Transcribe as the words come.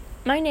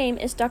My name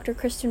is Dr.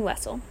 Kristen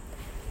Wessell.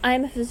 I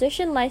am a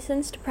physician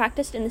licensed to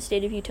practice in the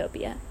state of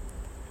Utopia.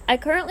 I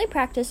currently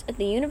practice at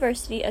the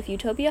University of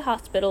Utopia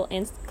Hospital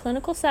and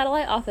Clinical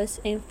Satellite Office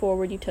in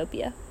Forward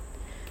Utopia.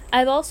 I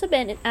have also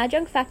been an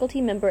adjunct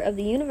faculty member of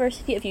the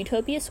University of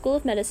Utopia School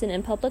of Medicine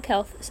and Public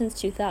Health since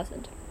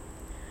 2000.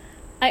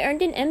 I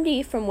earned an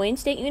MD from Wayne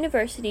State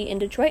University in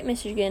Detroit,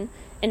 Michigan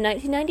in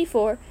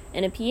 1994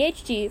 and a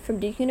PhD from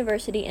Duke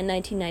University in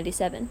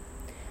 1997.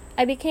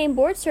 I became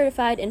board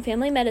certified in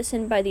family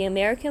medicine by the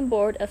American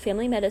Board of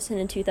Family Medicine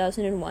in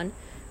 2001,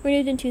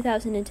 renewed in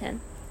 2010.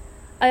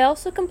 I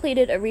also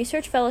completed a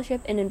research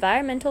fellowship in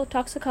environmental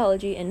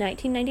toxicology in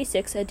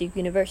 1996 at Duke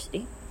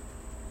University.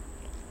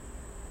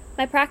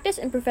 My practice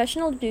and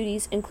professional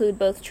duties include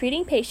both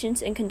treating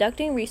patients and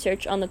conducting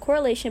research on the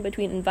correlation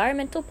between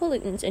environmental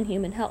pollutants and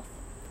human health.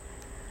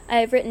 I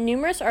have written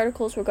numerous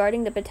articles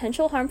regarding the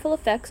potential harmful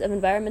effects of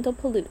environmental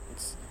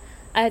pollutants.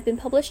 I have been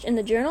published in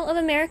the Journal of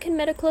American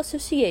Medical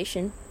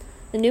Association,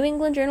 the New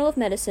England Journal of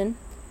Medicine,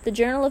 the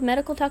Journal of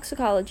Medical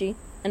Toxicology,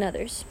 and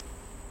others.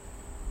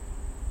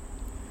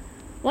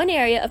 One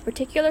area of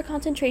particular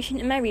concentration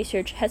in my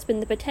research has been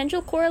the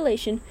potential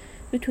correlation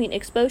between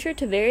exposure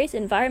to various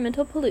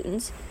environmental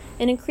pollutants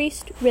and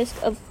increased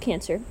risk of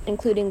cancer,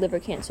 including liver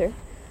cancer.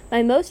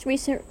 My most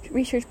recent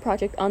research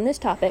project on this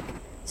topic,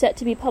 set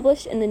to be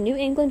published in the New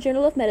England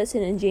Journal of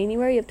Medicine in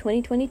January of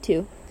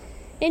 2022,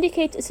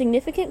 indicates a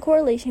significant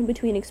correlation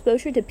between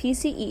exposure to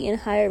PCE and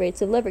higher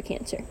rates of liver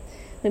cancer,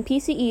 when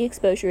PCE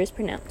exposure is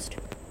pronounced.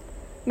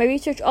 My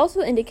research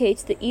also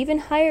indicates that even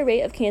higher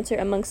rate of cancer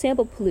among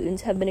sample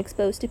pollutants have been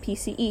exposed to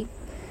PCE,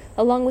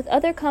 along with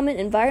other common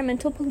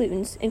environmental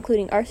pollutants,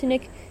 including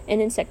arsenic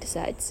and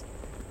insecticides.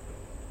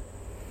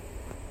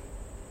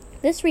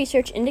 This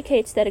research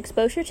indicates that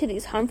exposure to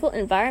these harmful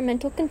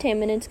environmental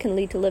contaminants can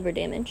lead to liver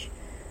damage.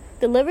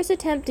 The liver's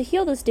attempt to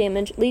heal this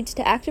damage leads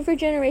to active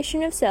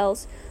regeneration of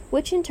cells,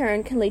 which in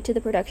turn can lead to the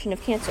production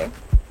of cancer.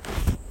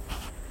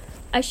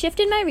 I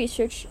shifted my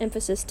research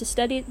emphasis to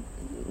study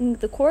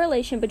the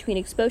correlation between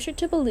exposure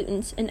to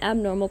pollutants and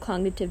abnormal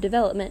cognitive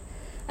development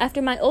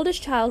after my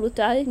oldest child was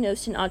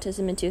diagnosed in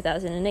autism in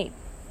 2008.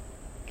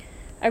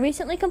 I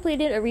recently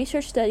completed a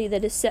research study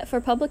that is set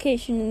for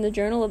publication in the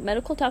Journal of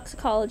Medical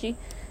Toxicology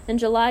in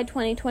July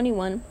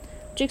 2021,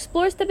 which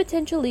explores the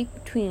potential link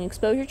between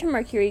exposure to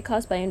mercury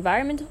caused by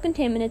environmental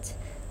contaminants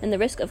and the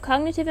risk of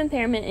cognitive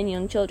impairment in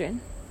young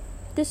children.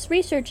 This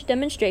research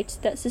demonstrates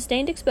that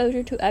sustained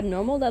exposure to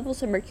abnormal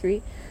levels of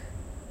mercury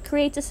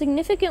creates a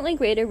significantly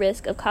greater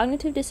risk of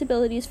cognitive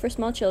disabilities for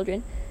small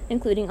children,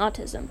 including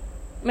autism.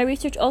 My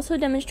research also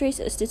demonstrates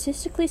a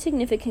statistically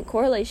significant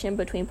correlation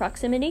between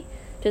proximity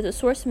to the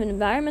source of an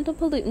environmental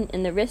pollutant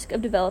and the risk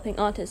of developing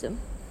autism.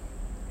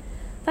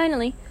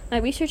 Finally, my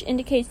research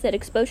indicates that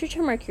exposure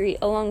to mercury,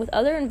 along with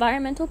other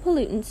environmental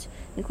pollutants,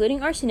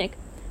 including arsenic,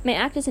 may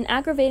act as an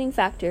aggravating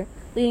factor,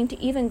 leading to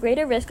even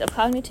greater risk of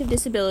cognitive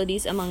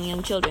disabilities among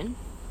young children.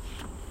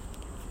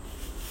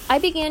 I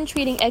began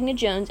treating Edna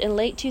Jones in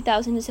late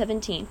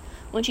 2017,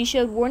 when she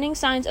showed warning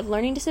signs of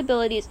learning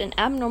disabilities and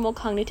abnormal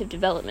cognitive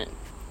development.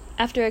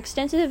 After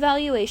extensive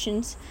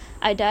evaluations,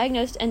 I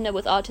diagnosed Edna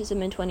with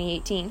autism in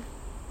 2018.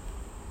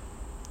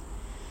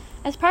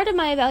 As part of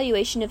my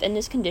evaluation of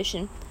Edna's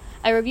condition,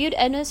 I reviewed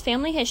Edna's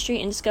family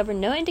history and discovered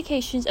no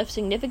indications of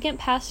significant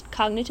past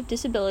cognitive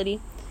disability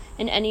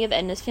in any of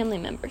Edna's family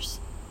members.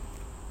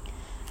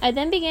 I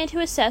then began to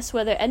assess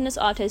whether Edna's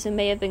autism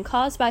may have been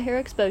caused by her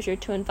exposure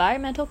to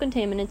environmental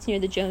contaminants near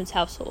the Jones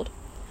household.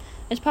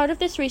 As part of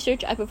this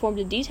research, I performed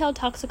a detailed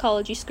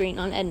toxicology screen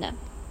on Edna.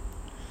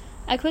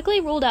 I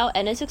quickly ruled out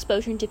Edna's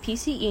exposure to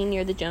PCE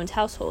near the Jones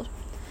household.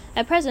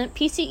 At present,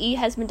 PCE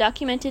has been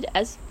documented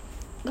as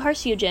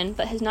carcinogen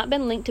but has not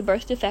been linked to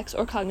birth defects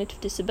or cognitive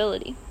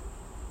disability.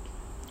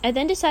 I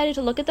then decided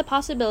to look at the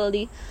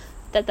possibility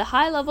that the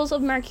high levels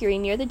of mercury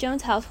near the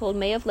Jones household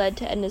may have led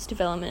to Edna's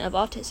development of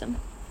autism.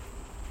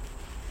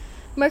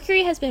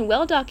 Mercury has been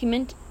well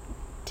documented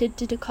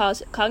to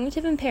cause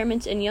cognitive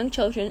impairments in young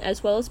children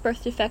as well as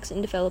birth defects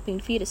in developing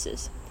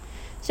fetuses.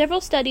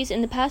 Several studies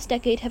in the past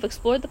decade have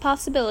explored the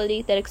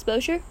possibility that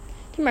exposure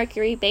to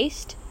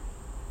mercury-based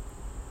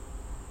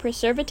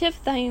preservative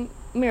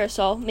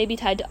thimerosal may be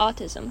tied to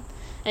autism.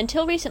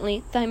 Until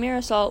recently,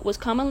 thimerosal was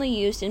commonly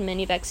used in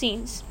many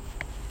vaccines.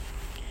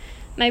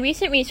 My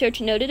recent research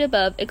noted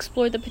above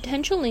explored the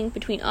potential link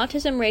between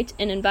autism rates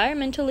and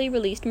environmentally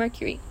released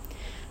mercury.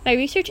 My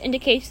research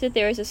indicates that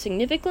there is a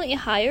significantly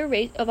higher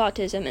rate of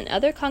autism and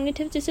other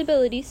cognitive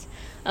disabilities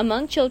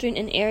among children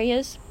in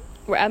areas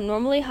where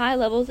abnormally high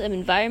levels of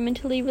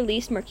environmentally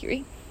released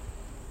mercury.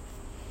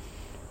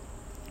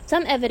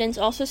 Some evidence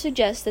also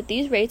suggests that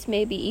these rates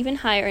may be even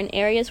higher in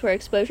areas where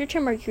exposure to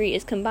mercury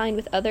is combined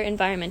with other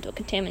environmental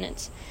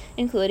contaminants,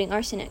 including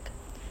arsenic.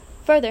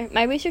 Further,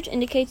 my research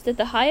indicates that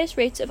the highest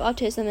rates of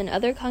autism and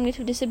other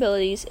cognitive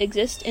disabilities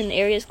exist in the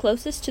areas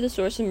closest to the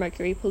source of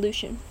mercury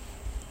pollution.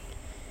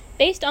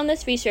 Based on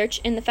this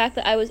research and the fact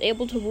that I was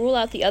able to rule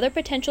out the other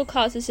potential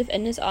causes of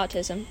Edna's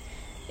autism,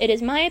 it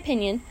is my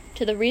opinion,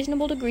 to the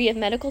reasonable degree of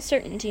medical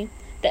certainty,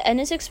 that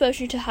Edna's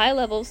exposure to high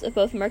levels of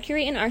both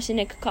mercury and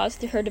arsenic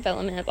caused her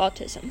development of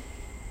autism.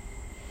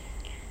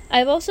 I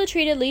have also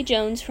treated Lee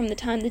Jones from the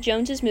time the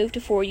Joneses moved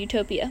to Ford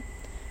Utopia.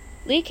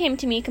 Lee came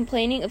to me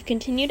complaining of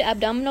continued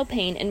abdominal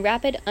pain and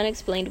rapid,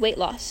 unexplained weight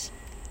loss.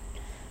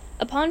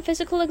 Upon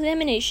physical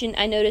examination,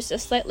 I noticed a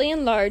slightly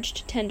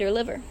enlarged, tender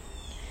liver.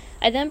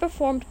 I then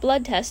performed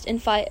blood tests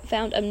and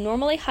found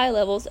abnormally high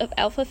levels of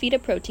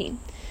alpha-fetoprotein,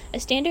 a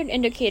standard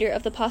indicator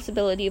of the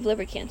possibility of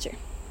liver cancer.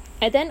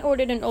 I then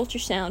ordered an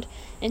ultrasound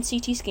and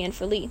CT scan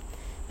for Lee.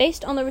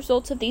 Based on the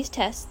results of these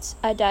tests,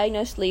 I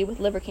diagnosed Lee with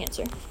liver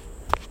cancer.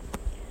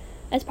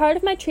 As part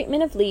of my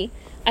treatment of Lee,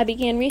 I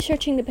began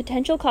researching the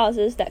potential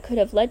causes that could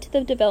have led to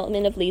the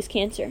development of Lee's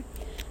cancer.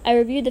 I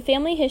reviewed the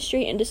family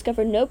history and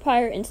discovered no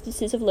prior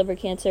instances of liver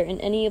cancer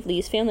in any of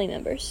Lee's family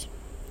members.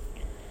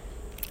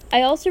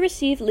 I also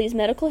received Lee's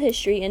medical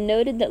history and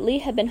noted that Lee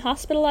had been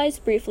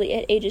hospitalized briefly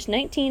at ages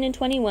 19 and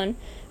 21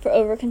 for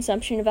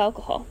overconsumption of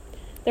alcohol.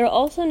 There are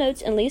also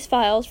notes in Lee's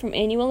files from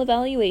annual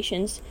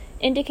evaluations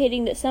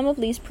indicating that some of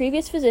Lee's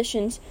previous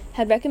physicians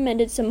had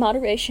recommended some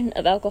moderation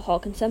of alcohol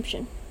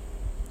consumption.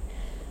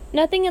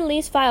 Nothing in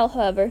Lee's file,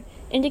 however,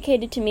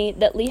 indicated to me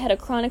that Lee had a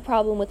chronic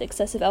problem with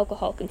excessive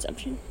alcohol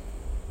consumption.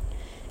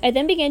 I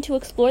then began to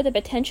explore the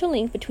potential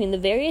link between the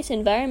various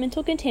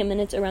environmental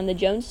contaminants around the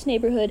Jones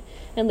neighborhood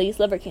and Lee's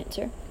liver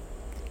cancer.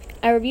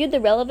 I reviewed the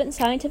relevant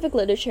scientific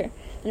literature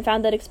and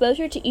found that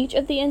exposure to each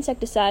of the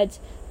insecticides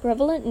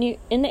prevalent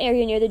in the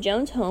area near the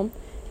Jones home,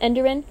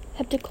 enderin,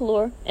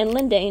 heptachlor, and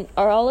lindane,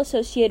 are all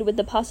associated with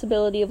the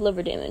possibility of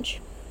liver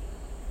damage.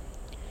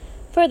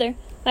 Further,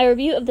 my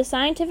review of the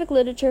scientific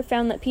literature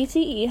found that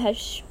PCE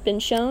has been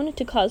shown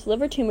to cause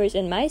liver tumors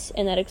in mice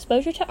and that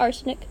exposure to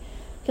arsenic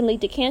can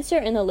lead to cancer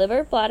in the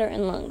liver, bladder,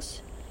 and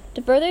lungs.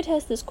 To further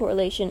test this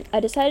correlation,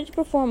 I decided to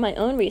perform my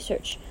own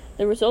research,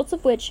 the results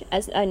of which,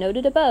 as I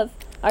noted above,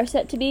 are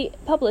set to be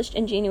published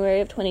in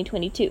January of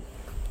 2022.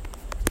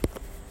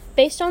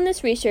 Based on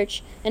this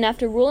research, and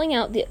after ruling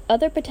out the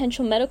other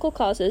potential medical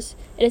causes,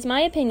 it is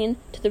my opinion,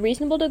 to the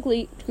reasonable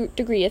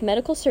degree of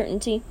medical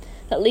certainty,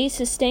 that Lee's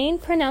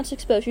sustained pronounced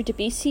exposure to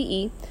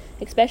PCE,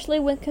 especially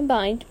when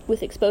combined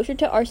with exposure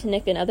to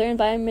arsenic and other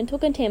environmental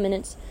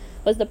contaminants,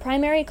 was the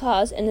primary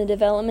cause in the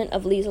development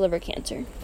of Lee's liver cancer.